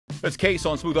That's Case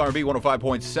on Smooth R&B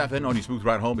 105.7 on your Smooth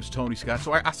Ride Home. It's Tony Scott.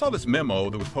 So I saw this memo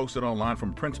that was posted online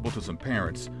from a principal to some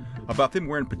parents about them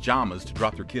wearing pajamas to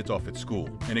drop their kids off at school.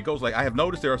 And it goes like, I have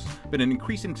noticed there's been an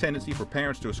increasing tendency for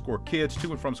parents to escort kids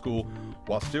to and from school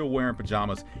while still wearing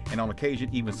pajamas and on occasion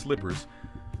even slippers.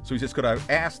 So he says, could I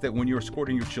ask that when you're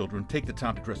escorting your children, take the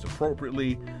time to dress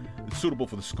appropriately, suitable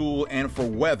for the school and for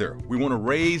weather. We want to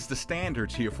raise the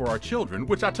standards here for our children,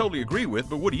 which I totally agree with,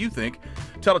 but what do you think?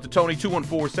 Tell it to Tony,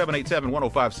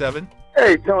 214-787-1057.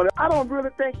 Hey, Tony, I don't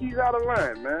really think he's out of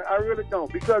line, man. I really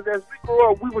don't. Because as we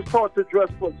grew up, we was taught to dress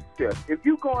for success. If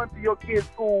you go into your kid's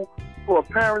school for a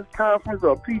parents' conference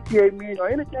or a PTA meeting or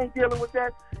anything dealing with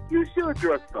that, you should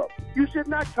dress up. You should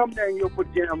not come there in your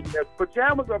pajamas.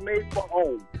 Pajamas are made for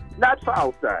home, not for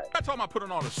outside. I'm not talking about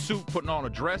putting on a suit, putting on a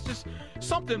dress, just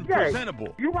something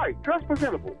presentable. You're right. Dress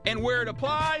presentable. And where it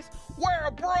applies, wear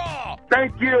a bra.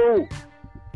 Thank you.